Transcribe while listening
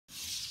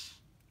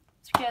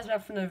guys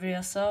back from the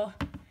video. So,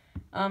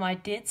 I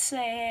did say,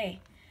 hey,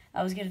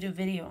 I was gonna do a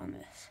video on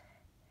this.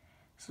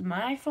 This is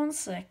my iPhone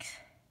 6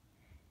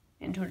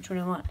 in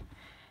 2021.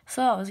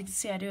 So, as you can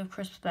see, I do have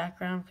crisp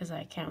background because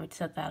I can't wait to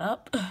set that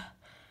up.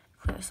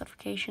 Clear the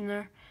certification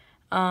there.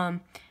 I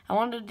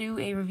wanted to do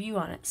a review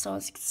on it. So,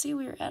 as you can see,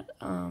 we're at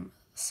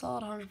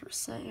solid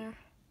 100% here.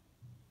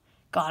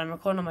 God, I'm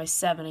recording on my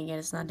 7 again.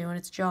 It's not doing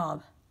its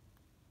job.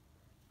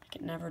 Like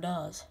it never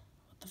does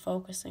with the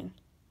focusing.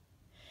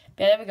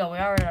 But yeah, there we go. We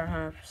are at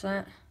our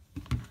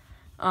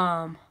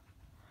 100%.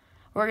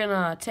 We're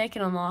gonna take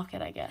and unlock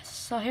it, I guess.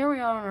 So here we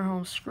are on our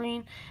home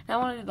screen. Now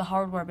I want to do the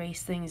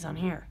hardware-based things on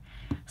here.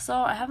 So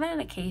I have it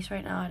in a case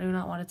right now. I do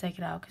not want to take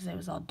it out because it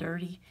was all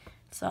dirty.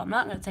 So I'm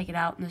not gonna take it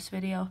out in this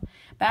video.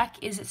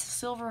 Back is it's a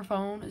silver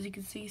phone, as you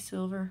can see,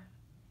 silver.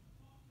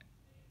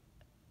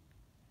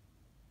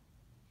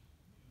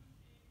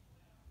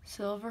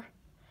 Silver.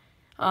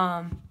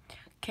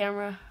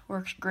 Camera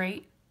works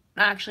great.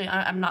 Actually,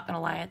 I'm not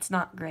gonna lie, it's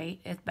not great.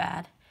 It's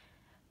bad,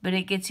 but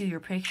it gets you your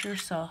picture.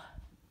 So,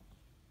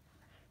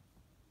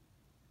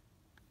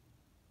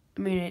 I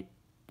mean,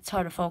 it's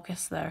hard to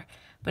focus there,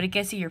 but it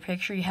gets you your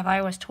picture. You have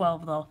iOS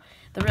 12 though.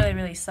 The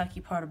really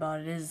sucky part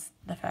about it is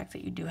the fact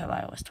that you do have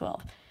iOS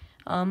 12.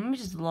 Let me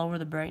just lower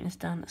the brightness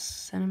down to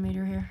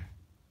centimeter here.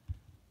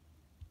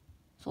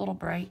 It's a little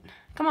bright.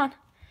 Come on,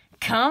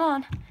 come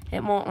on.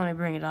 It won't let me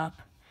bring it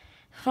up.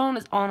 The phone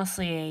is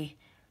honestly a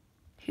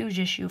huge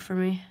issue for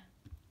me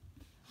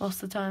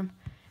most of the time.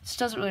 It just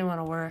doesn't really want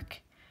to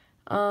work.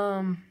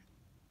 Other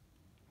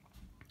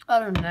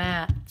than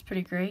that, it's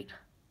pretty great.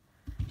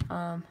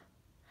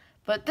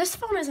 But this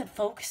phone isn't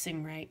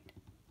focusing right.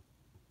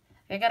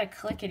 I gotta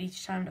click it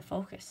each time to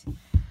focus.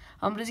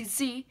 But as you can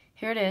see,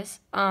 here it is.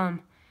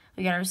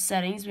 We got our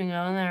settings. We can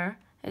go in there.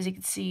 As you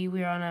can see,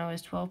 we are on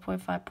iOS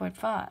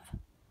 12.5.5.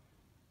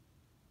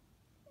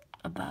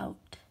 About.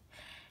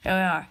 Here we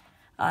are.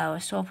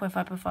 iOS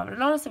 12.5.5. I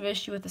noticed an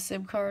issue with the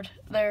SIM card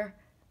there.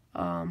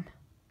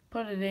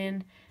 Put it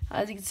in.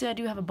 As you can see, I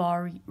do have a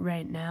bar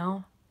right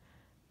now.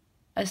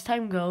 As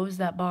time goes,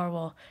 that bar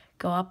will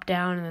go up,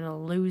 down, and then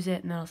it'll lose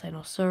it, and then it'll say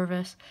no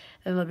service.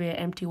 Then there'll be an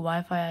empty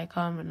Wi-Fi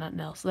icon, but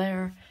nothing else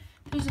there.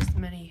 There's just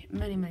many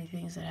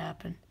things that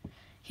happen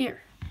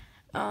here.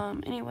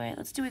 Anyway,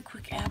 let's do a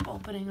quick app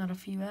opening on a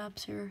few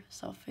apps here.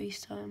 So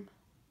FaceTime.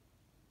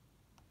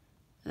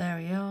 There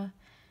we go.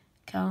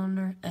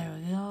 Calendar. There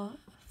we go.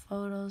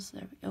 Photos.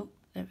 There we go.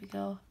 There we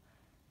go.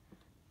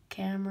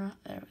 Camera.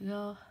 There we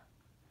go.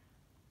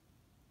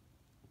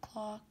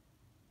 Clock.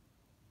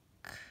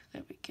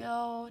 There we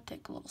go.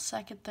 Take a little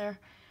second there.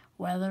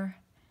 Weather.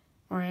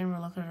 We're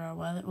looking at our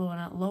weather. Well, we're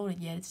not loaded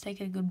yet. It's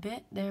taking a good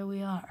bit. There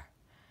we are.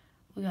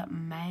 We got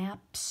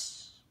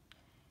maps.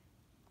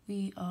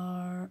 We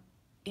are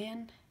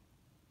in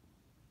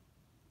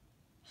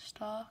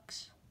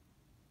stocks.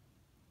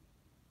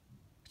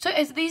 So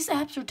these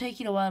apps are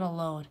taking a while to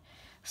load.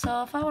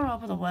 So if I want to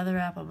open the weather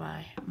app on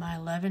my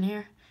 11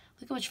 here,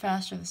 look how much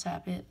faster this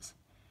app is.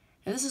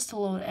 And this is to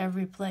load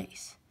every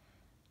place.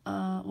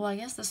 Well, I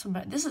guess this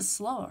is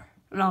slower.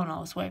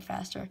 No, it's way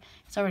faster.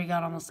 It's already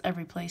got almost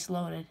every place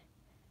loaded.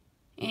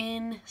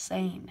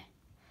 Insane.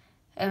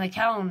 And the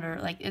calendar,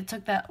 like, it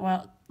took that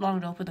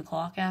long to open the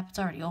clock app. It's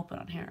already open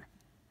on here,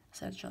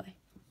 essentially.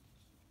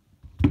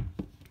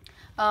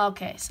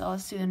 Okay, so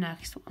let's do the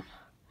next one.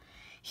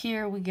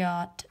 Here we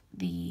got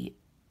the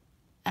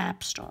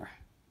App Store.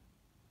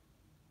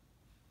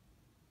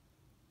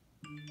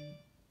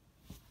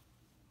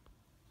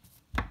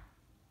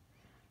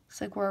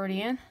 Looks like we're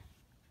already in.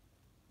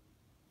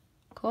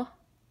 Cool.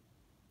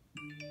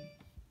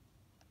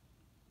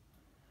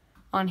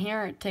 On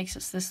here, it takes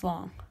us this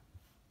long.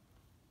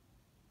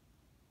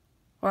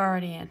 We're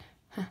already in.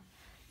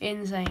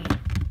 Insane.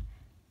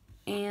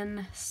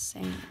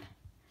 Insane.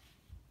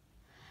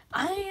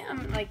 I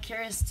am like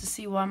curious to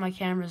see why my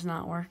camera's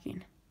not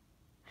working.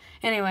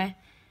 Anyway,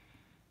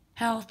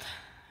 health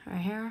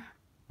right here.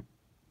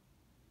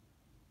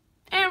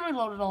 And we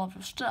loaded all of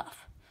our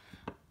stuff.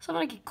 So I'm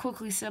gonna get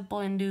quickly simple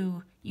and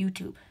do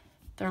YouTube,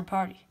 third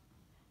party.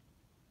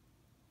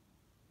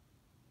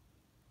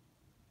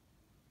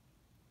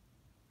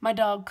 My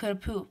dog could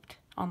have pooped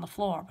on the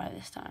floor by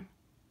this time.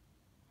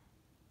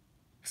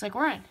 Looks like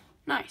we're in.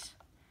 Nice.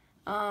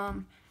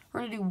 We're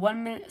gonna do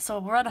 1 minute. So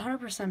we're at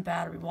 100%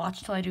 battery.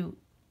 Watch till I do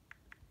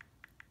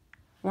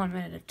 1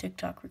 minute of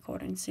TikTok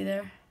recording. See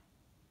there?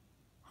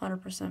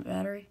 100%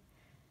 battery.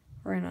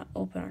 We're gonna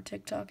open our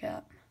TikTok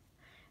app.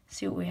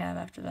 See what we have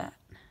after that.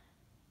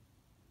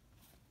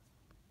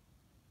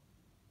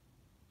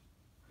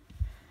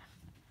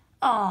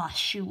 Oh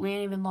shoot, we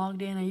ain't even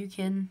logged in. Are you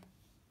kidding?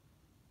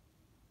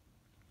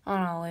 Oh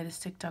no,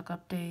 latest TikTok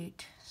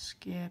update.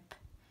 Skip.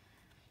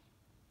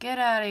 Get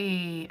out of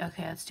here.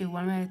 Okay, let's do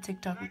 1 minute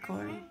TikTok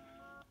recording.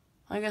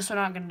 I guess we're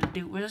not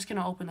gonna we're just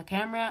gonna open the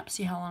camera app,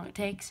 see how long it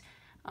takes.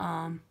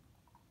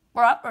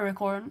 We're up, we're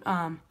recording.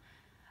 I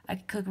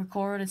can click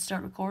record and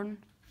start recording.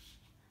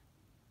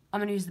 I'm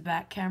gonna use the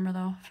back camera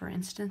though, for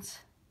instance.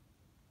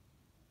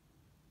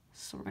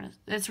 So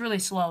it's really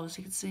slow, as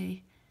you can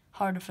see.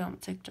 Hard to film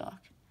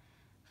TikTok.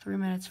 3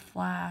 minutes,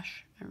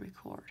 flash, and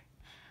record.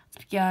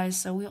 Guys,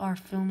 so we are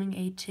filming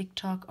a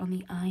TikTok on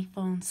the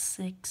iPhone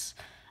 6.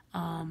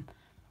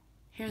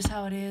 Here's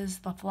how it is.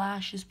 The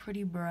flash is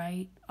pretty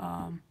bright.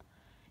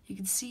 You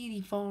can see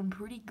the phone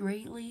pretty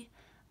greatly.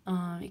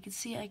 You can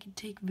see I can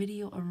take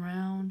video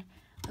around.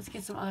 Let's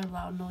get some other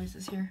loud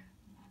noises here.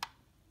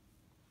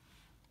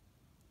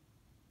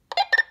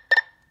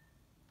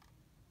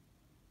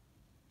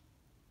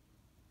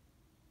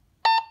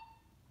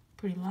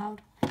 Pretty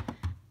loud.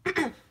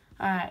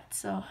 Alright,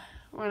 so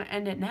we're going to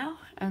end it now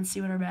and see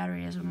what our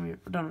battery is when we're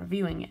done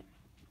reviewing it.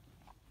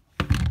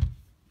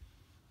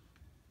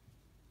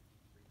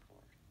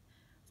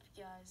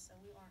 Guys, so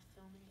we are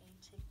filming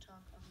a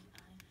TikTok on the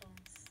iPhone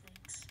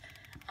 6.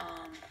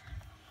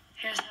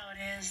 Here's how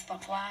it is. The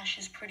flash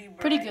is pretty bright.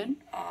 Pretty good.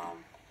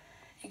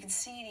 You can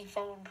see the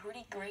phone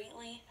pretty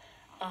greatly.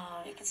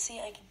 You can see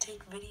I can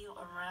take video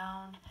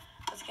around.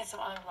 Let's get some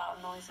other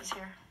loud noises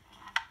here.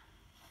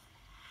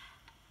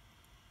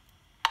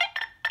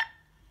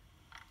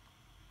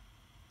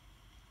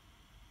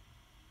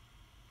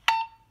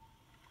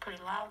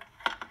 Pretty loud.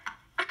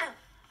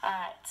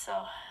 Alright,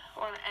 so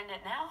we're going to end it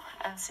now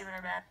and see what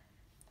our battery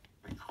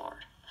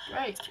record.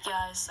 Right.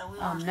 Guys, so we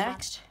are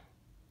next.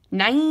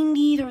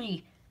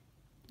 93.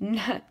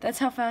 That's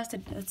how fast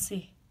it, let's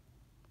see.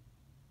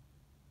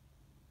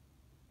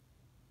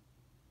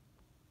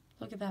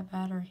 Look at that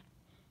battery.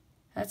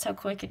 That's how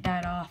quick it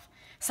died off.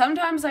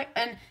 Sometimes,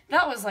 and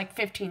that was like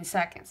 15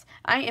 seconds.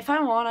 If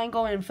I want, I can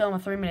go in and film a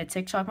 3-minute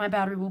TikTok. My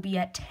battery will be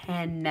at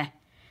 10.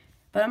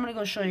 But I'm going to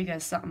go show you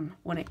guys something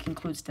when it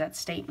concludes that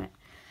statement.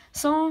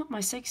 So,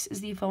 my 6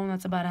 is the phone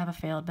that's about to have a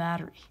failed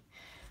battery.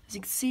 As you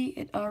can see,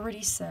 it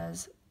already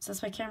says,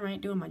 since my camera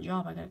ain't doing my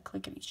job, I got to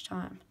click it each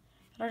time.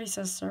 It already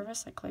says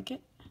service, I click it,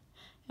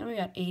 and we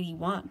got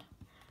 81.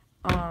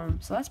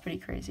 So that's pretty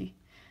crazy.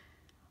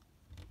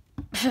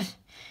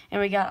 And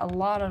we got a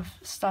lot of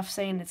stuff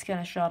saying it's going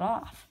to shut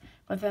off.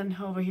 But then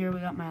over here we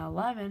got my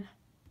 11.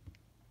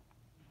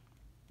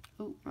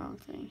 Ooh, wrong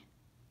thing.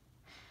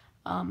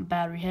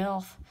 Battery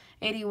health.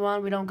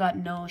 81, we don't got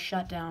no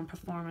shutdown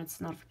performance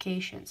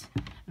notifications.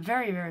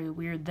 Very, very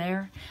weird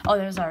there. Oh,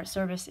 there's our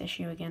service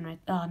issue again. Right.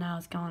 Oh, now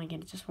it's gone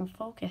again. It just won't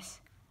focus.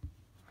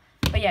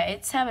 But yeah,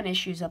 it's having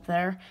issues up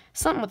there.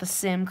 Something with a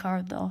SIM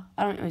card, though.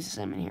 I don't use a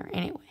SIM in here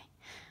anyway.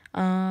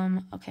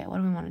 Okay, what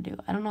do we want to do?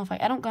 I don't know if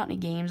I don't got any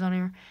games on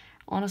here.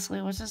 Honestly,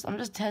 I'm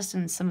just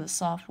testing some of the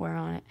software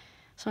on it.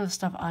 Some of the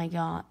stuff I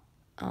got.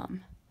 We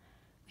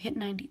hit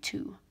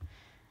 92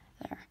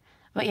 there.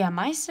 But yeah,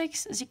 my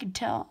 6, as you can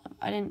tell,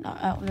 I didn't know.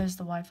 Oh, there's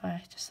the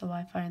Wi-Fi, just the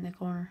Wi-Fi in the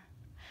corner.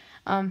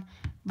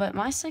 But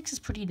my 6 is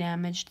pretty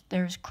damaged.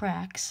 There's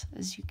cracks,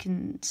 as you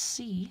can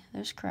see.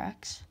 There's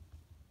cracks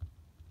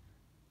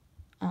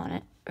on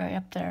it, right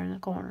up there in the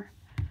corner.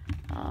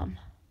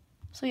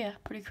 So yeah,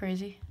 pretty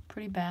crazy,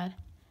 pretty bad.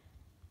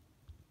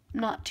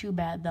 Not too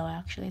bad though,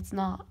 actually. It's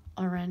not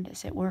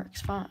horrendous. It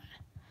works fine.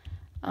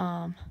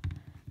 Now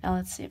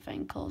let's see if I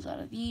can close out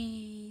of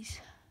these.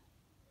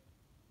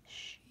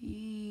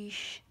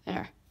 Sheesh.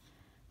 There.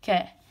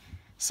 Okay.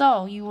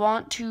 So you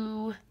want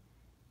to,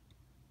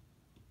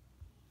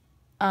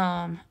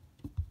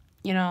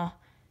 you know,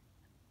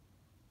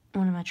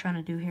 what am I trying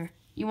to do here?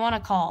 You want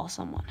to call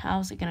someone.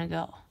 How's it gonna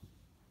go?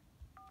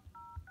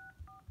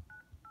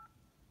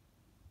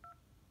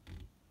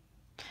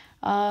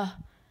 Okay,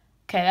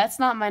 that's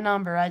not my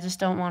number. I just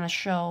don't want to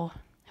show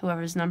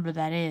whoever's number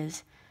that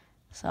is.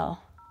 So.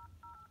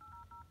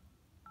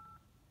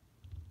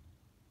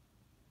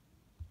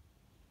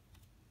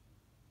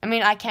 I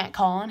mean, I can't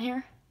call on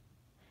here,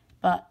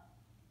 but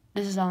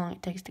this is how long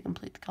it takes to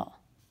complete the call.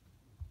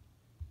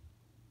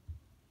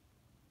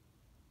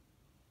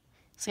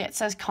 So yeah, it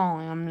says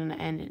calling. I'm going to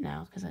end it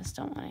now because I just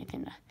don't want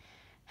anything to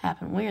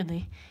happen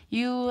weirdly.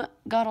 You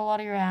got a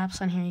lot of your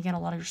apps on here. You got a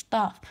lot of your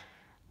stuff.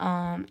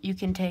 You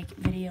can take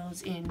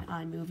videos in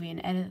iMovie and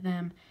edit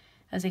them.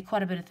 There's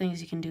quite a bit of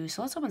things you can do.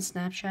 So let's open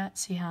Snapchat,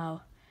 see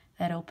how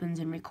that opens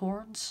and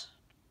records.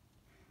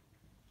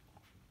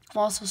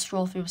 I'll also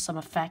scroll through some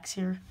effects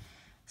here.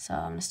 So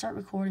I'm going to start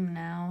recording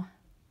now.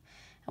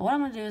 And what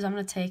I'm going to do is I'm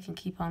going to take and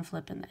keep on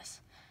flipping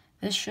this.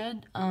 This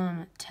should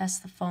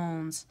test the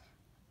phone's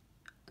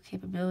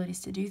capabilities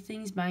to do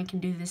things. Mine can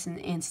do this in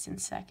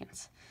instant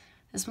seconds.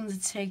 This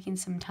one's taking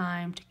some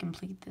time to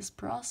complete this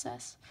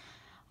process.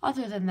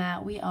 Other than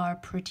that, we are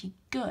pretty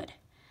good.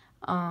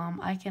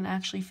 I can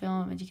actually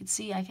film, as you can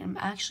see, I'm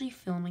actually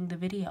filming the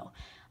video.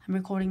 I'm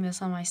recording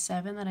this on my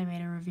 7 that I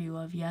made a review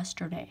of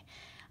yesterday.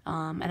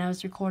 And I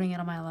was recording it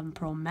on my 11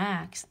 Pro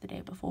Max the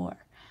day before.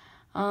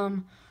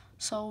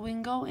 So we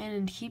can go in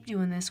and keep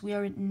doing this. We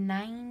are at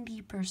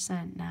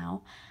 90%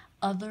 now,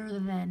 other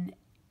than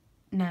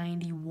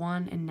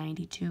 91 and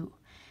 92.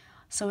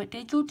 So it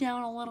did go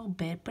down a little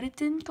bit, but it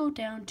didn't go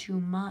down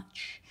too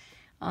much.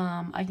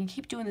 I can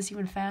keep doing this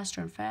even faster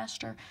and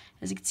faster.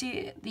 As you can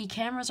see, the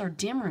cameras are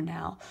dimmer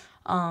now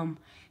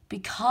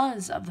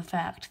because of the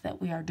fact that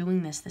we are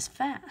doing this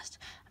fast.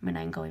 I mean,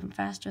 I can go even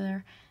faster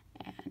there,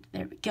 and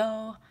there we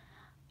go.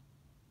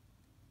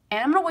 And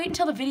I'm going to wait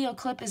until the video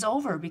clip is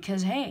over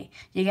because, hey,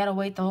 you got to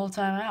wait the whole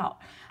time out.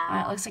 All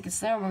right, looks like it's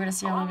there. We're going to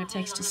see how long it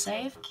takes to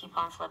save. Keep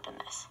on flipping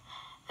this.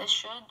 This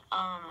should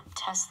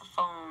test the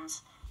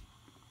phone's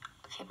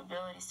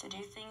capabilities to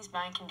do things.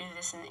 Mine can do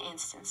this in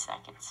instant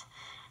seconds.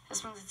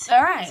 This one's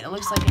all right. It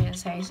looks like it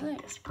is hazy.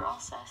 This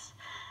process.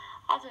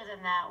 Other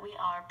than that, we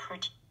are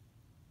pretty.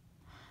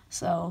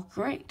 So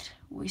great.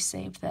 We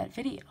saved that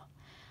video.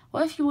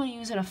 What if you want to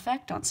use an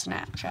effect on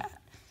Snapchat?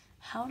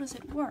 How does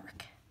it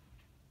work?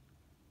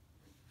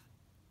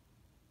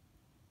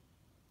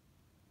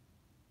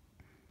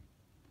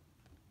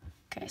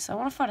 Okay, so I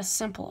want to find a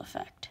simple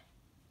effect.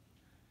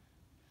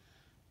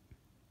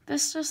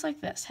 This just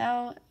like this.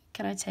 How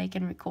can I take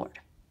and record?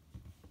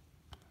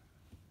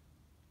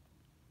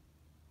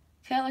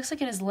 Okay, it looks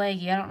like it is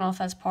laggy. I don't know if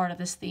that's part of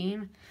this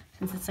theme,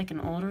 since it's like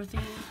an older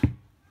theme.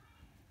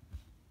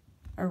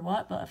 Or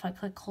what, but if I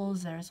click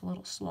close there, it's a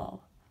little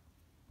slow.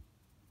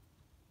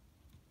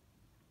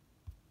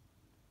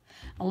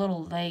 A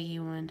little laggy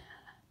when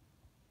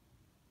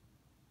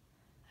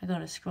I go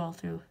to scroll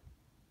through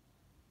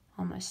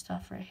all my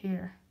stuff right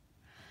here.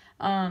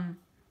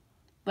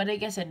 But it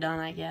gets it done,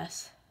 I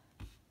guess.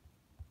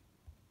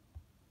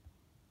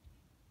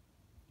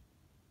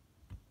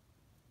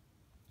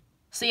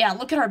 So yeah,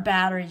 look at our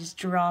batteries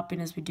dropping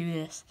as we do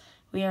this.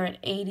 We are at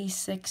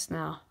 86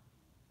 now.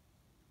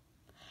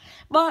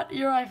 But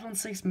your iPhone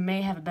 6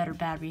 may have a better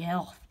battery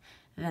health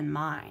than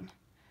mine.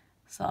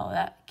 So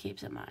that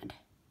keeps in mind.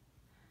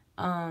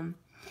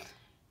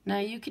 Now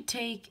you could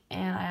take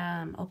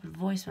and open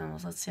voice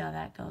memos. Let's see how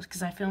that goes.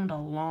 Because I filmed a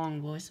long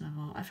voice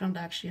memo. I filmed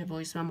actually a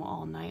voice memo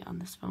all night on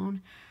this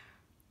phone.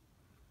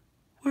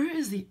 Where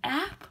is the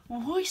app?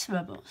 Voice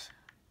memos.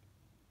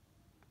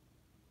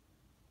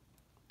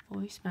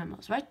 Voice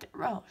memos. Right there.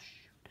 Oh,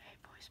 shoot. Hey,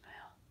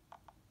 voicemail.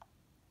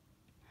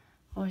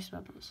 Voice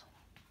memos.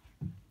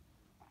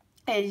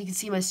 And you can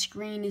see my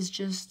screen is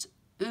just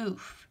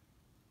oof.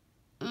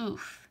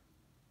 Oof.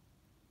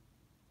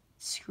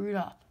 Screwed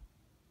up.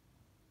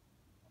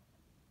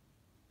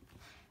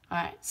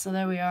 Alright, so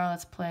there we are.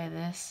 Let's play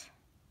this.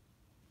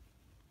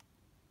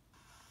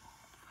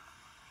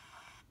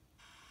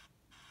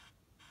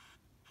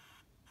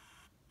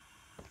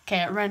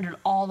 Okay, it rendered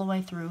all the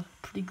way through.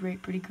 Pretty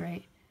great, pretty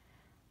great.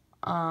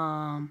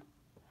 Now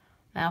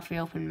if we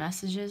open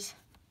messages,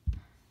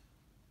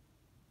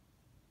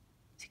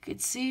 as you can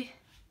see,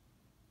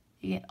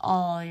 you get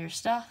all your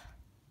stuff.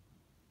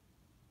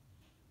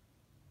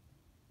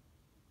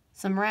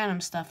 Some random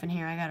stuff in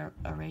here. I gotta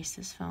erase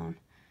this phone.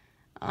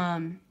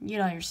 You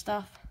get all your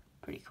stuff.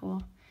 Pretty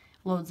cool.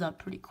 Loads up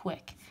pretty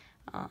quick.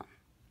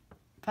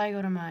 If I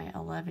go to my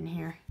 11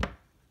 here, and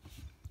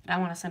I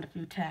want to send a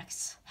few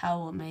texts, how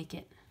will it make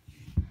it?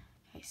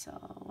 Okay, so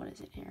what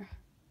is it here?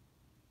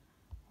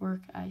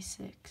 Work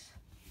i6.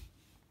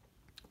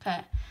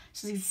 Okay,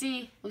 so as you can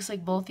see, looks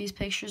like both these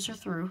pictures are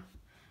through.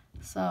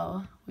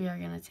 So we are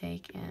gonna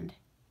take and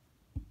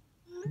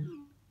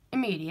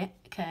immediate.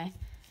 Okay.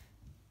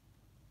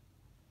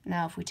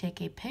 Now if we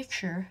take a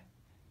picture,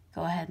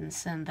 go ahead and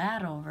send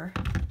that over.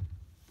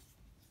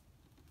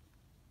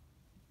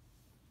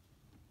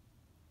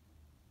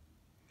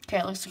 Okay,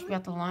 it looks like we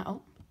got the line.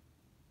 Oh,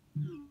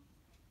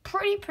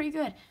 pretty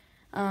good.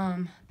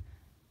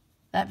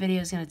 That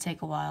video is gonna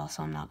take a while,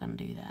 so I'm not gonna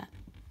do that.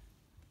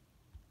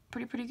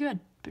 Pretty good.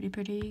 Pretty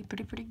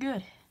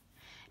good.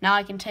 Now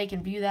I can take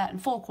and view that in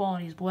full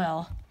quality as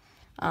well.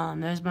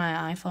 There's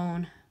my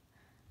iPhone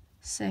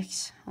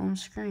 6 home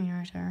screen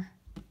right there.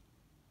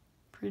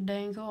 Pretty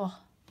dang cool.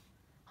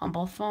 On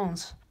both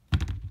phones.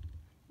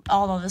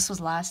 Although this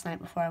was last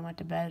night before I went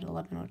to bed at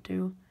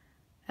 11:02.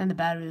 And the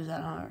battery was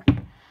at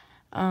 100.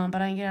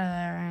 But I can get out of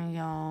there and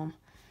go home.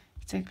 You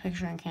can take a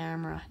picture on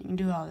camera. You can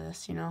do all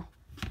this, you know.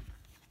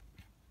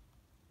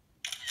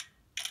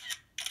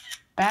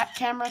 Back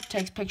camera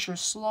takes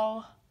pictures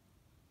slow.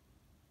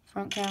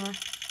 Front camera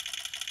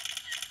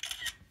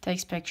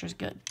takes pictures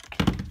good.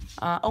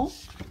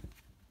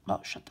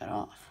 Shut that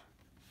off.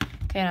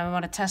 Okay, now we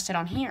want to test it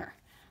on here.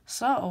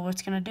 So,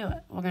 what's going to do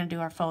it? We're going to do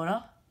our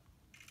photo.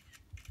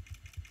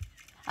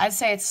 I'd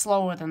say it's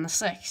slower than the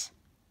 6.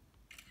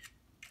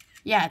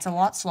 Yeah, it's a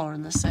lot slower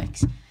than the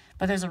 6.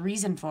 But there's a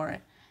reason for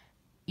it.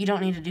 You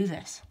don't need to do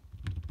this.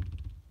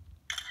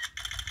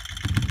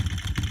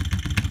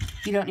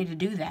 You don't need to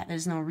do that.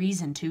 There's no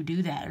reason to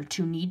do that or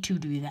to need to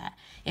do that.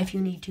 If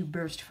you need to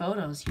burst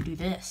photos, you do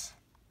this.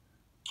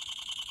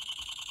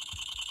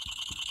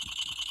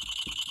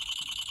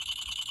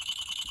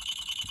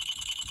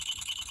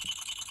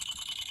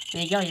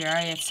 There you go. You're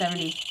already at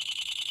 70.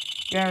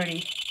 You're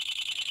already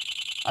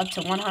up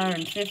to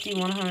 150,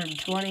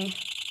 120.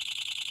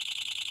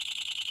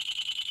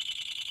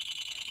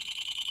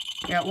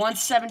 You're at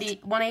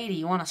 170, 180.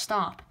 You want to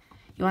stop.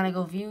 You want to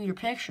go view your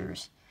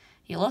pictures.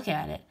 You look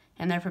at it,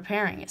 and they're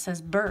preparing. It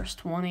says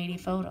burst 180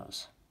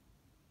 photos.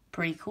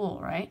 Pretty cool,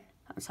 right?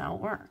 That's how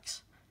it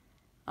works.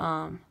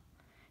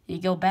 You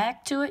go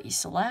back to it. You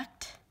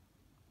select.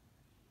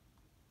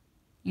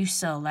 You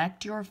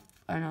select your...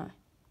 Or no.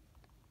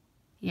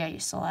 Yeah, you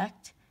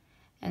select.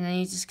 And then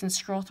you just can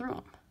scroll through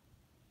them.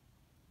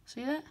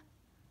 See that?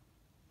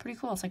 Pretty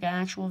cool. It's like an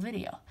actual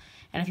video.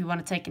 And if you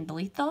want to take and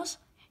delete those,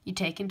 you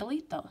take and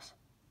delete those.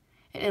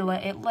 It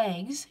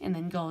lags and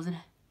then goes and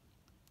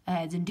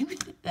adds and do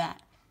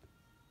that.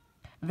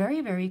 Very,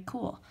 very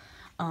cool.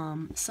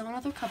 So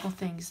another couple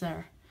things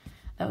there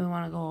that we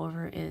want to go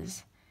over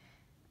is,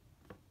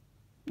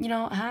 you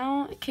know,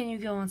 how can you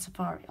go on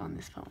Safari on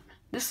this phone?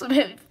 This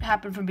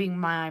happened from being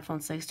my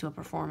iPhone 6 to a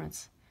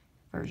performance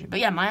version. But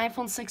yeah, my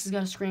iPhone 6 has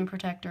got a screen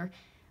protector.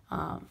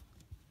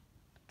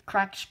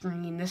 Cracked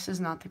screen. This is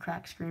not the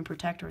cracked screen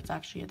protector. It's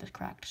actually the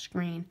cracked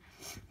screen.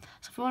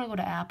 So if we want to go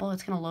to Apple,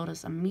 it's going to load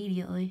us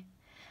immediately.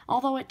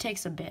 Although it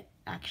takes a bit,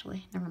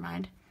 actually. Never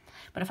mind.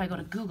 But if I go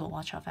to Google,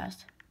 watch how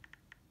fast.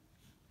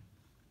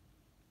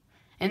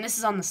 And this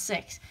is on the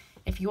 6.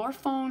 If your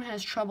phone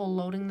has trouble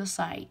loading the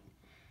site,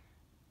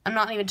 I'm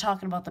not even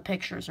talking about the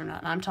pictures or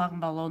not. I'm talking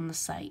about loading the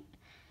site.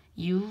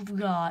 You've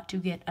got to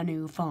get a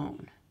new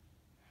phone.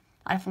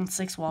 iPhone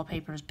 6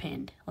 wallpaper is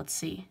pinned. Let's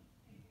see.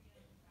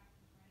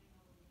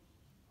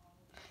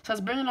 So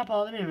it's bringing up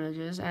all the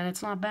images, and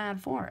it's not bad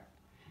for it.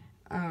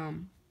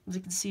 As you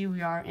can see,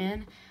 we are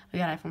in. We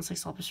got iPhone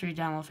 6 wallpaper 3,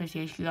 download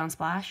 58 GB on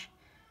Splash.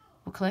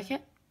 We'll click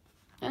it,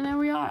 and there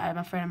we are. I'm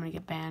afraid I'm going to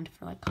get banned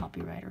for, like,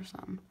 copyright or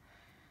something.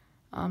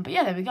 But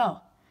yeah, there we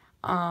go.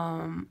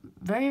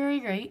 Very,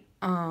 very great.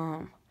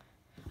 I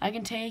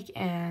can take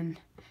and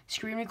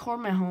screen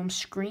record my home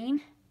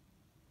screen.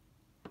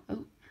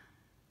 Ooh.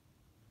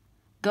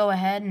 Go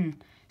ahead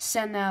and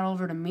send that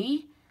over to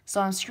me. So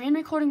I'm screen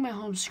recording my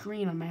home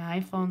screen on my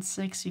iPhone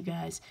 6, you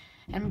guys.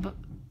 And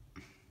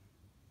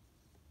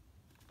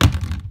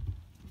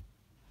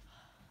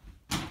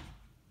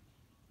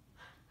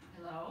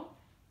hello?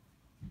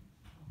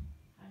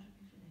 How's your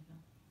picture day go?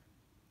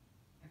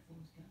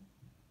 Everything's good.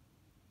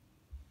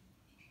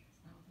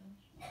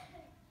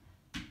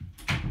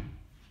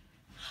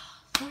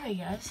 Sorry,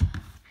 guys.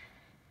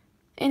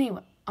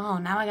 Anyway, oh,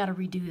 now I gotta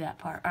redo that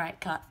part.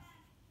 Alright, cut.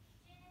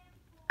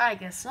 Alright,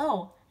 guys,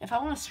 so if I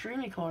want to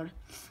screen record,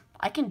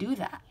 I can do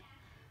that.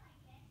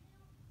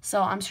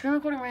 So I'm screen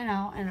recording right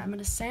now, and I'm going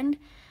to send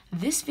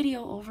this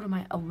video over to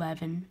my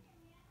 11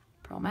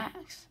 Pro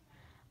Max.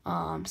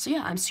 So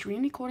yeah, I'm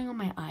screen recording on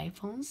my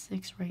iPhone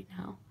 6 right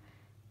now.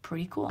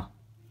 Pretty cool.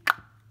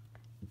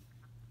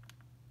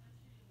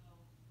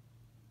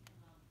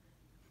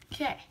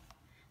 Okay,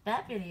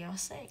 that video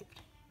saved.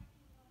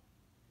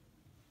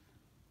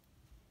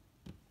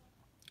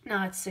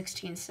 Now it's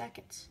 16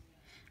 seconds.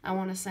 I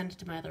want to send it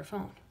to my other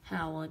phone.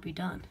 How will it be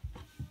done?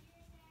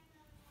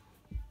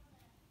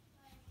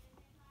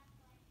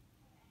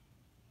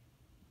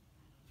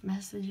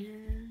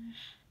 Messages.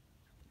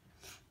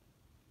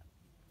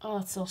 Oh,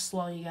 it's so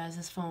slow, you guys.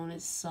 This phone,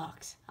 it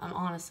sucks. I'm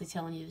honestly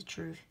telling you the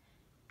truth.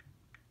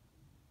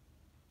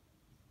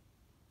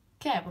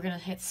 Okay, we're going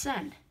to hit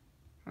send.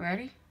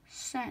 Ready?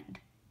 Send.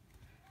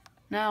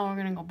 Now we're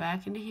going to go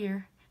back into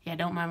here. Yeah,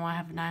 don't mind why I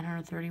have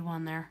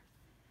 931 there.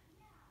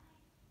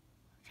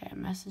 Okay,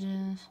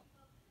 messages.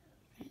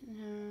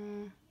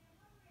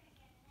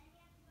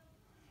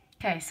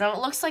 Okay, so it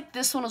looks like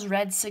this one is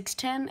red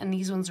 610, and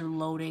these ones are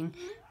loading.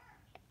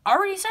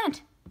 Already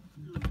sent.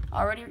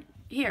 Already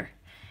here.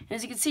 And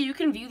as you can see, you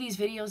can view these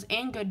videos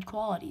in good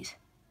qualities.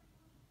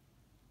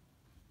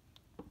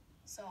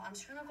 So I'm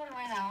screen recording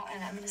right now,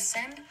 and I'm going to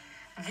send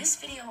this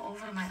video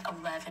over to my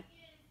 11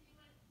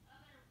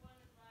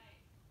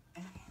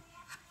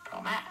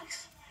 Pro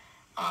Max.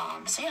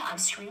 So yeah, I'm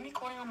screen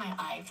recording on my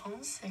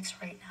iPhone 6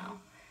 right now.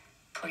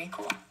 Pretty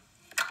cool.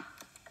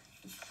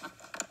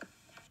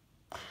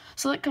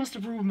 So that comes to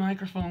prove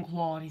microphone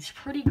quality. It's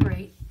pretty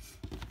great.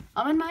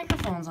 I'm in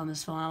microphones on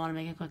this phone. I want to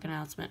make a quick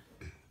announcement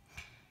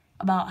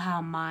about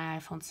how my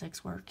iPhone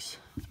 6 works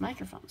with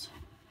microphones.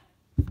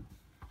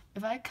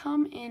 If I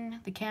come in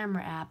the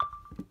camera app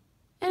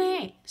and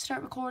hey,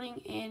 start recording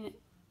in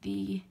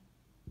the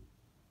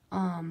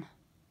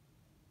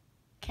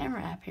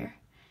camera app here,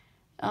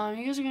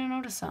 you guys are going to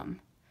notice something.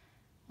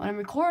 When I'm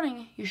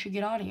recording, you should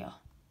get audio.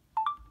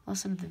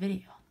 Listen to the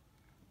video.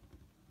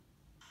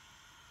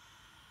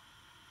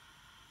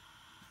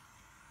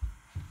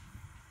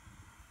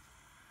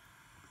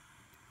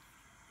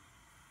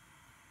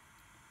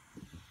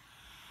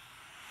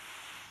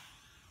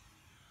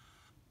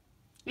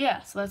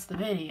 Yeah, so that's the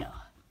video.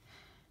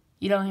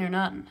 You don't hear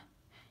nothing.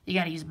 You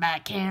gotta use a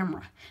bad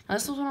camera. Now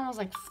this was when I was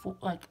like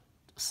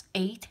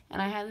 8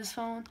 and I had this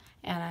phone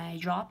and I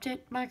dropped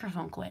it,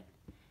 microphone quit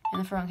in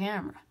the front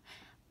camera.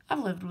 I've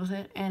lived with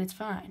it and it's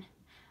fine.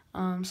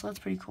 So that's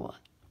pretty cool.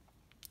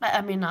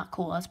 I mean, not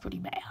cool, that's pretty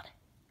bad.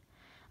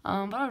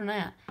 But other than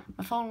that,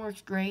 my phone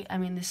works great. I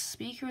mean, this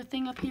speaker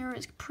thing up here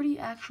is pretty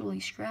actually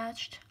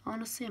scratched.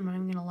 Honestly, I'm not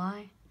even gonna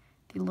lie.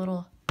 The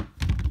little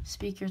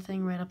speaker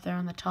thing right up there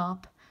on the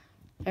top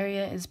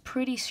area is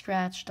pretty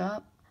scratched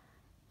up.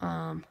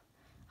 I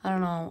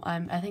don't know.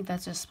 I think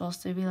that's just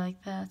supposed to be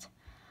like that.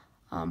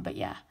 But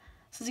yeah.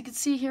 So as you can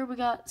see here, we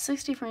got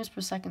 60 frames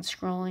per second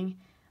scrolling.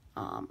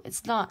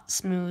 It's not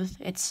smooth.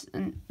 It's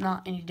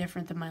not any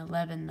different than my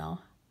 11 though.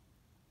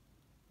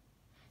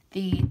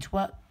 the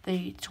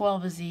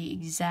 12 is the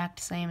exact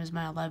same as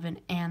my 11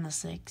 and the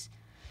 6.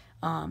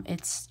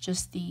 It's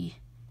just the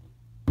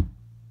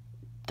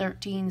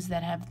 13s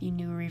that have the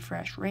new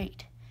refresh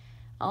rate.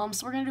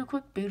 So we're going to do a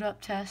quick boot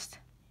up test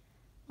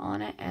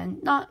on it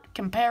and not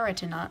compare it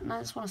to not, and I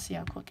just want to see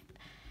how quick it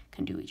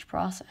can do each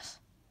process.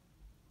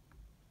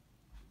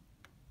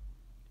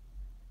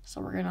 So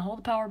we're going to hold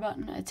the power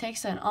button. It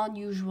takes an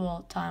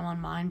unusual time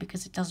on mine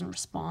because it doesn't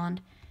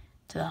respond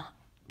to the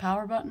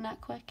power button that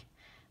quick.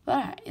 But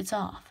alright, it's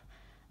off.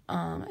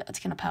 It's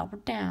going to power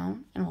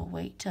down, and we'll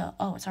wait till,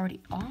 oh, it's already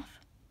off?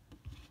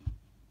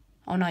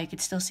 Oh no, you can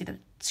still see the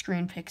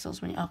screen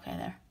pixels when you, okay,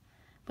 there.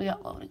 We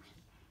got loading.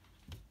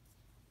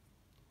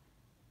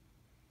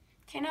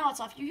 Okay, now it's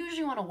off. You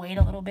usually want to wait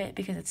a little bit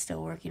because it's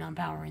still working on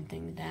powering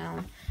things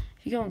down.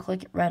 If you go and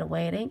click it right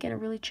away, it ain't going to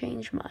really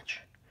change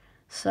much.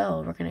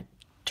 So, we're going to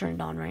turn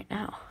it on right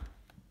now.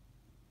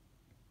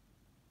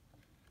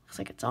 Looks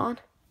like it's on.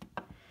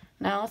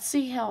 Now, let's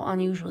see how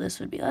unusual this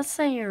would be. Let's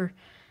say you're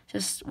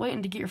just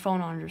waiting to get your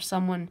phone on, or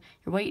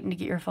you're waiting to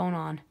get your phone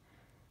on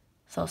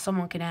so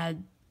someone can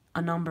add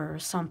a number or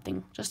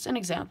something. Just an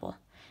example.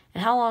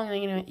 And how long are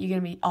you going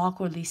to be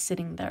awkwardly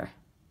sitting there?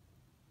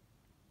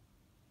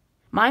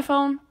 My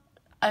phone,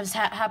 it's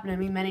happened to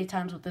me many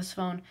times with this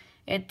phone.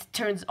 It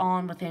turns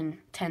on within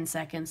 10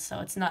 seconds,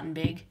 so it's nothing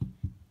big.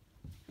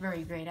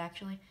 Very great,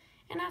 actually.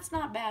 And that's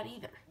not bad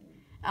either.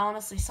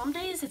 Honestly, some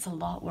days it's a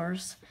lot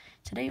worse.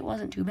 Today it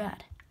wasn't too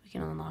bad. We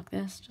can unlock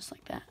this just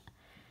like that.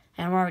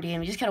 And we're already in.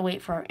 We just gotta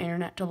wait for our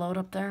internet to load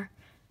up there.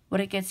 But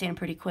it gets in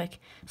pretty quick.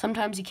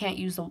 Sometimes you can't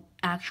use the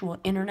actual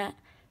internet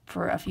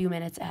for a few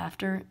minutes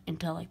after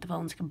until like the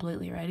phone's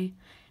completely ready,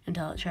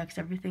 until it checks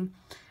everything.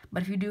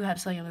 But if you do have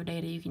cellular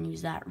data, you can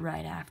use that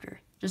right after.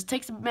 Just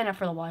takes a minute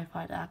for the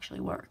Wi-Fi to actually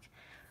work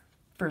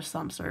for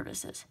some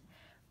services.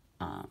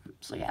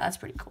 So yeah, that's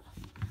pretty cool.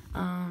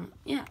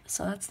 Yeah,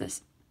 so that's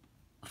this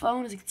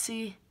phone. As you can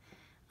see,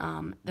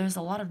 there's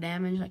a lot of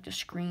damage, like the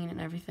screen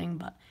and everything,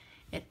 but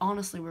it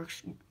honestly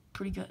works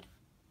pretty good.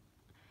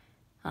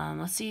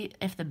 Let's see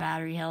if the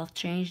battery health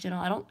changed at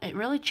all. It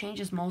really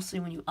changes mostly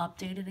when you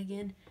update it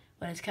again,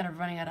 but it's kind of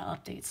running out of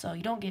updates, so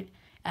you don't get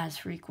as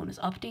frequent as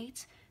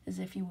updates as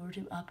if you were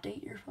to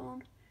update your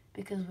phone,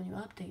 because when you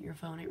update your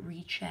phone, it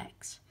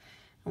rechecks,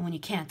 and when you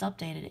can't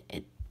update it,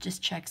 it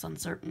just checks on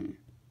certain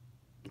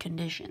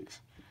conditions.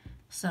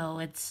 So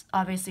it's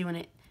obviously when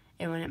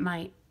it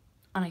might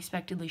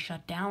unexpectedly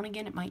shut down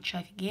again, it might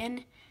check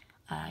again.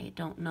 I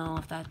don't know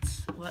if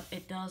that's what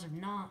it does or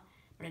not,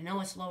 but I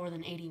know it's lower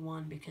than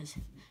 81 because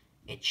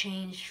it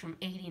changed from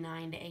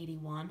 89 to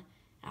 81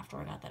 after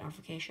I got that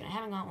notification. I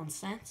haven't got one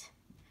since,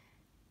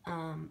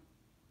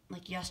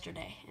 like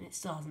yesterday, and it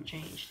still hasn't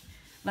changed.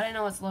 But I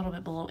know it's a little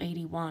bit below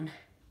 81.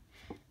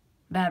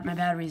 My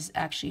battery's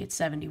actually at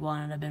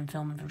 71, and I've been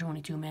filming for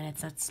 22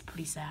 minutes. That's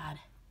pretty sad.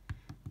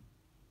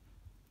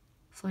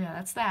 So yeah,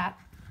 that's that.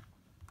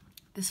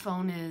 This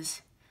phone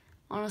is,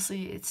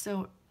 honestly, it's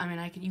still, I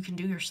mean, you can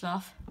do your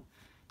stuff.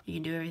 You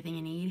can do everything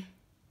you need.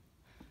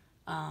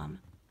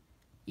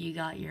 You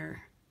got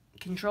your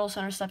control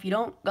center stuff. You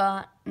don't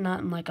got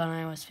nothing like on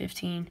iOS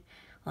 15.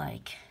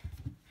 Like,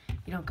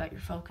 you don't got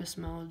your focus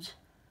modes,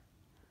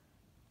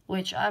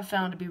 which I've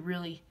found to be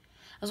really,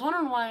 I was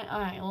wondering why,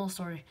 alright, a little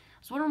story. I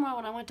was wondering why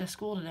when I went to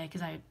school today,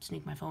 because I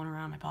sneak my phone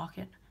around my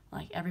pocket,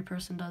 like every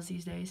person does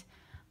these days.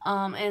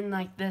 And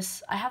like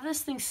this, I have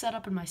this thing set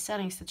up in my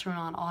settings to turn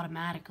on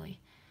automatically.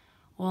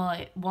 Well,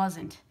 it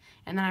wasn't.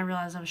 And then I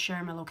realized I was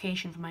sharing my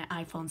location from my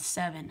iPhone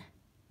 7.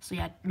 So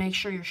yeah, make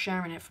sure you're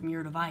sharing it from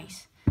your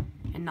device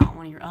and not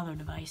one of your other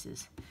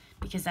devices,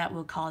 because that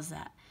will cause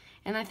that.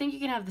 And I think you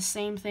can have the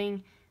same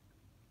thing.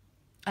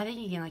 I think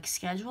you can like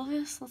schedule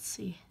this. Let's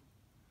see.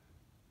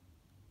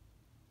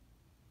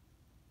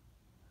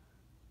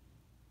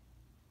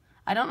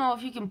 I don't know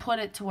if you can put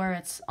it to where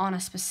it's on a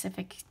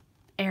specific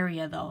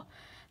area though.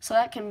 So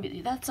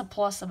that's a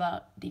plus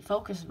about the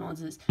focus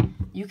modes, is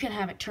you can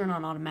have it turn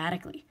on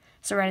automatically.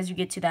 So right as you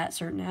get to that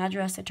certain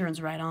address, it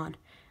turns right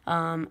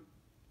on.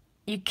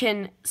 You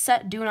can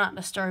set Do Not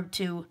Disturb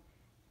to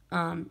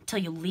till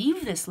you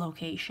leave this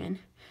location,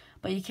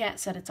 but you can't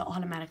set it to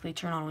automatically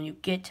turn on when you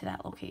get to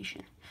that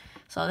location.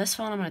 So this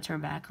phone, I'm going to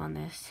turn back on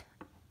this.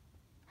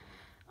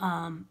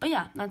 But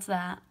yeah, that's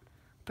that.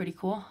 Pretty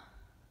cool.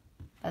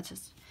 That's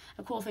just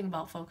a cool thing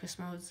about focus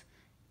modes.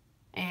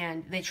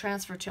 And they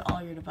transfer to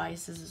all your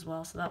devices as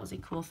well, so that was a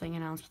cool thing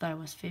announced with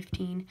iOS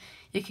 15.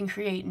 You can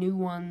create new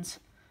ones.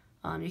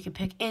 You can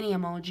pick any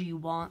emoji you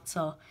want.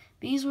 So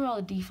these were all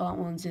the default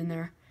ones in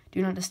there.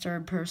 Do Not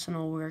Disturb,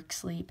 Personal, Work,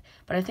 Sleep.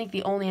 But I think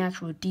the only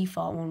actual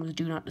default one was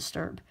Do Not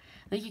Disturb.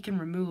 I think you can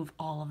remove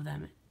all of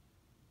them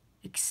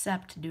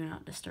except Do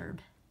Not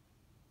Disturb.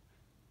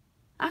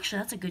 Actually,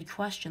 that's a good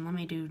question. Let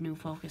me do new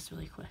focus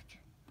really quick.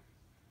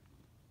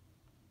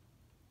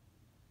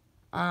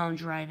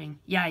 Driving.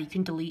 Yeah, you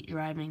can delete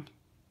driving.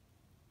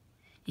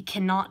 You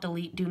cannot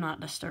delete Do Not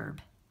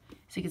Disturb.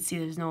 So you can see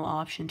there's no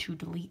option to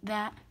delete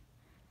that.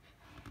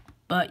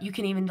 But you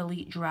can even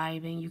delete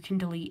driving. You can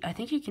delete, I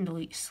think you can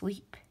delete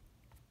sleep.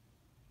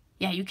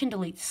 Yeah, you can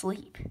delete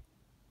sleep.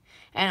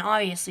 And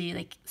obviously,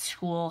 like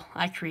school,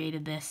 I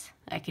created this.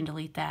 I can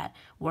delete that.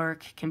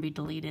 Work can be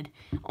deleted.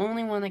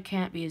 Only one that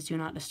can't be is do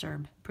not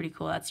disturb. Pretty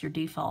cool. That's your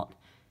default.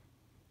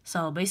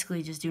 So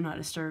basically, just do not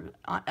disturb.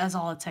 As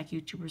all the tech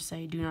YouTubers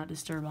say, do not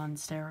disturb on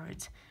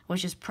steroids,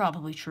 which is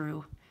probably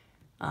true.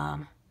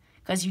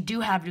 Because you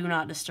do have do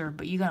not disturb,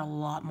 but you got a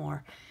lot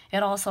more.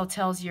 It also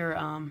tells your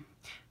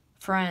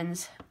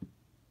friends.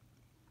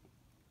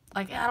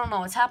 Like, I don't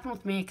know. It's happened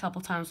with me a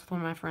couple times with one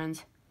of my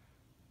friends.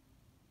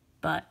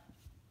 But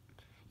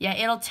yeah,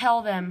 it'll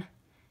tell them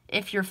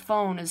if your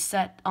phone is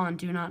set on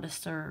do not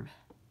disturb.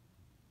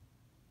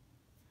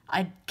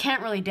 I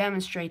can't really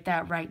demonstrate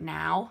that right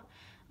now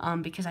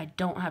because I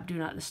don't have do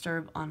not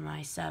disturb on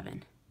my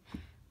 7.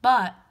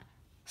 But,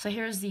 so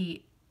here's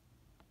the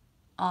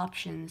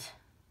options.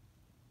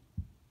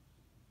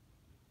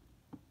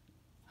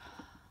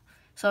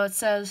 So it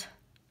says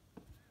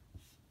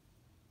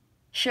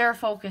share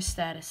focus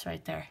status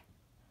right there.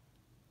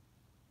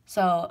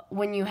 So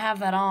when you have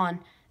that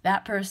on,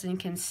 that person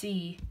can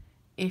see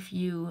if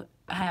you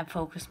have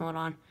focus mode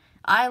on.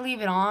 I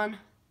leave it on,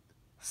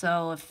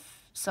 so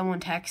if someone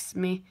texts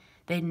me,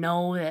 they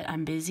know that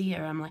I'm busy,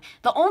 or I'm like,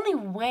 the only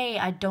way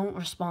I don't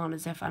respond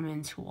is if I'm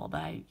in school,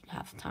 but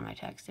half the time I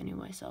text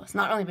anyway, so it's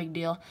not really a big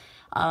deal.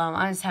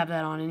 I just have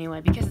that on anyway,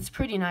 because it's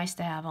pretty nice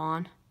to have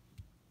on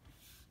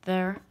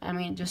there. I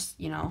mean, just,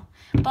 you know,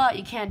 but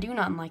you can't do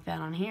nothing like that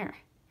on here.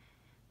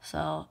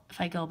 So if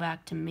I go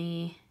back to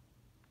me,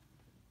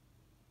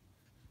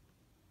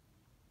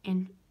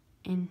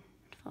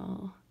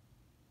 info.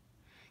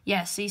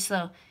 Yeah, see,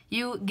 so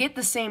you get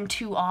the same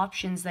 2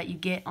 options that you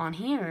get on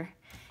here.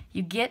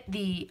 You get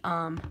the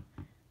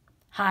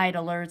hide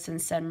alerts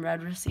and send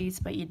red receipts,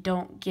 but you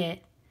don't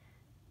get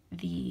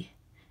the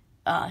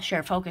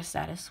share focus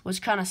status,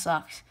 which kind of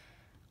sucks,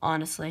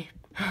 honestly.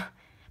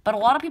 But a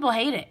lot of people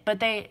hate it,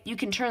 but you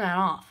can turn that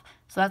off.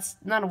 So that's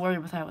not a worry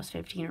with iOS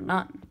 15 or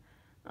nothing.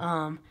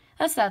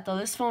 That's that, though.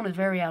 This phone is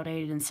very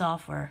outdated in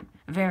software.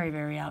 Very,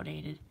 very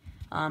outdated.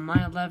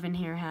 My 11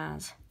 here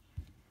has...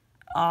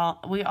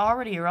 we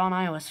already are on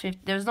iOS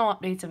 15. There's no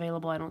updates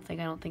available, I don't think.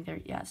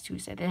 Yeah, it's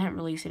Tuesday. They haven't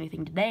released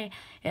anything today.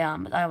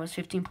 But iOS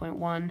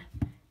 15.1, and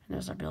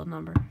there's our build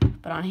number.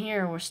 But on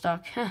here, we're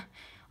stuck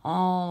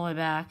all the way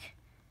back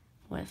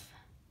with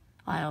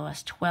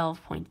iOS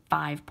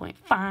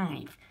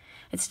 12.5.5.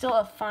 It's still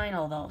a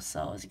final, though,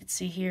 so as you can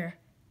see here,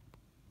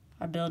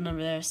 our build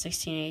number there is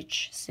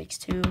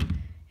 16H62,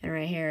 and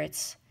right here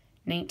it's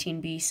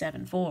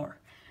 19B74.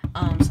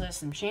 So there's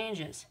some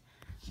changes,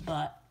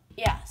 but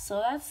yeah, so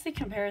that's the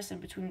comparison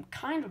between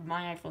kind of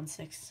my iPhone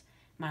 6,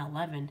 my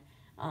 11,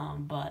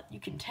 but you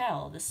can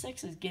tell the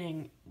 6 is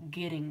getting,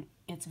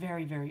 it's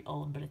very, very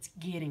old, but it's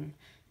getting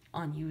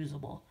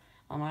unusable.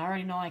 I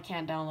already know I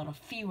can't download a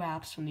few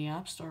apps from the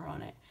App Store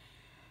on it.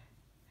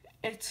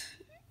 It's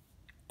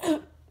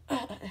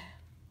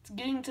it's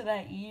getting to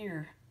that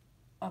year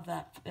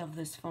of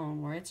this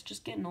phone where it's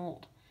just getting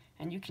old,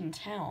 and you can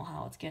tell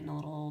how it's getting a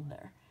little old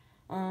there.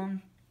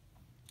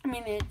 I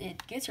mean,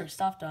 it gets your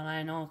stuff done.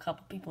 I know a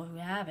couple people who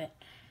have it.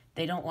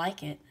 They don't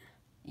like it.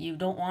 You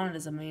don't want it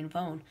as a main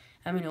phone.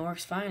 I mean, it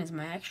works fine as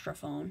my extra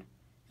phone.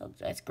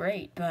 It's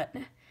great, but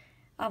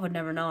I would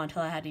never know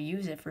until I had to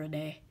use it for a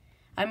day.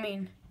 I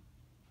mean,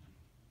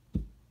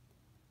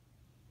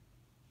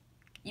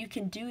 you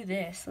can do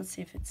this. Let's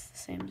see if it's the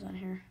same as on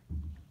here.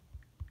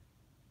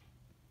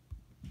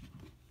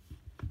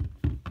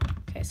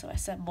 Okay, so I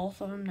set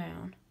both of them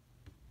down.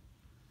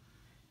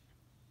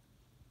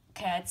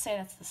 Okay, I'd say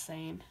that's the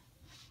same.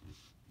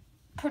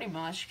 Pretty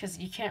much, because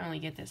you can't really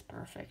get this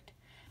perfect.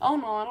 Oh,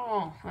 no, I don't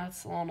know.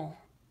 That's a little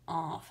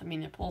off. I mean,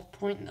 they're both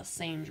pointing the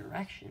same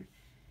direction.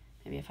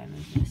 Maybe if I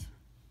move this.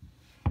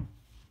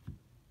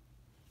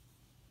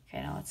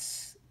 Okay, now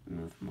let's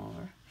move them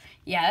over.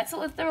 Yeah,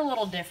 they're a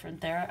little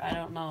different there. I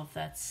don't know if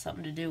that's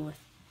something to do with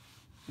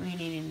me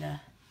needing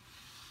to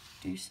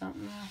do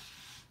something there.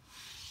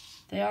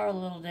 They are a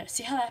little different.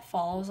 See how that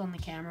follows on the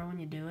camera when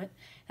you do it?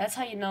 That's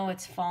how you know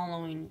it's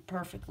following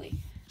perfectly.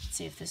 Let's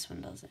see if this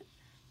one does it.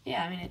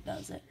 Yeah, I mean, it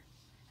does it.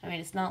 I mean,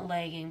 it's not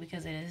lagging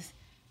because it is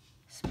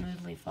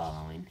smoothly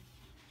following.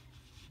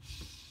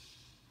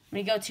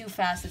 When you go too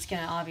fast, it's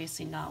going to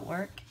obviously not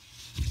work.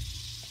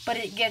 But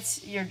it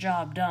gets your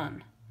job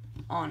done,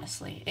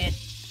 honestly. It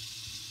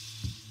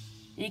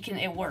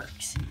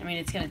works. I mean,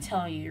 it's going to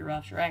tell you your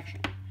rough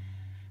direction.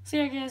 So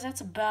yeah, guys,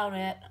 that's about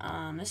it.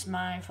 This is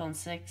my iPhone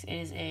 6. It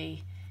is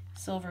a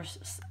silver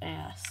 6.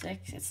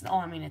 It's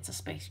a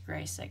space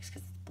gray 6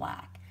 because it's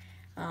black.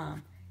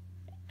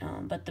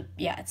 But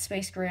it's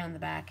space gray on the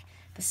back.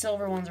 The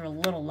silver ones are a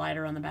little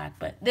lighter on the back,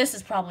 but this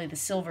is probably the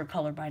silver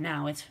color by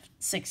now. It's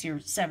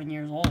 7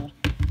 years old.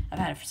 I've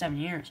had it for 7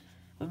 years.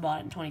 We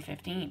bought it in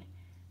 2015.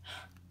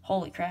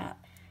 Holy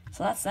crap.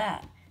 So that's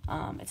that.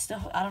 It's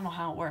still, I don't know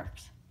how it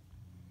works.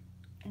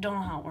 I don't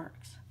know how it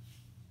works.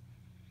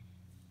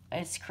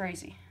 It's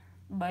crazy.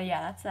 But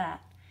yeah, that's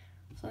that.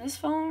 So this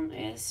phone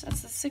that's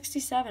the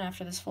 67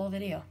 after this full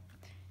video.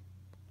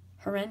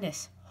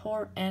 Horrendous.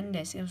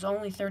 It was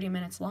only 30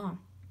 minutes long.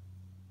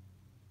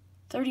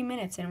 30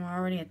 minutes and we're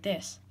already at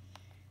this.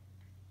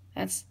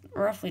 That's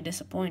roughly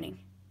disappointing.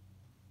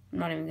 I'm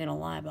not even going to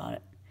lie about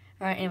it.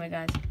 Alright, anyway,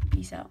 guys.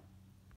 Peace out.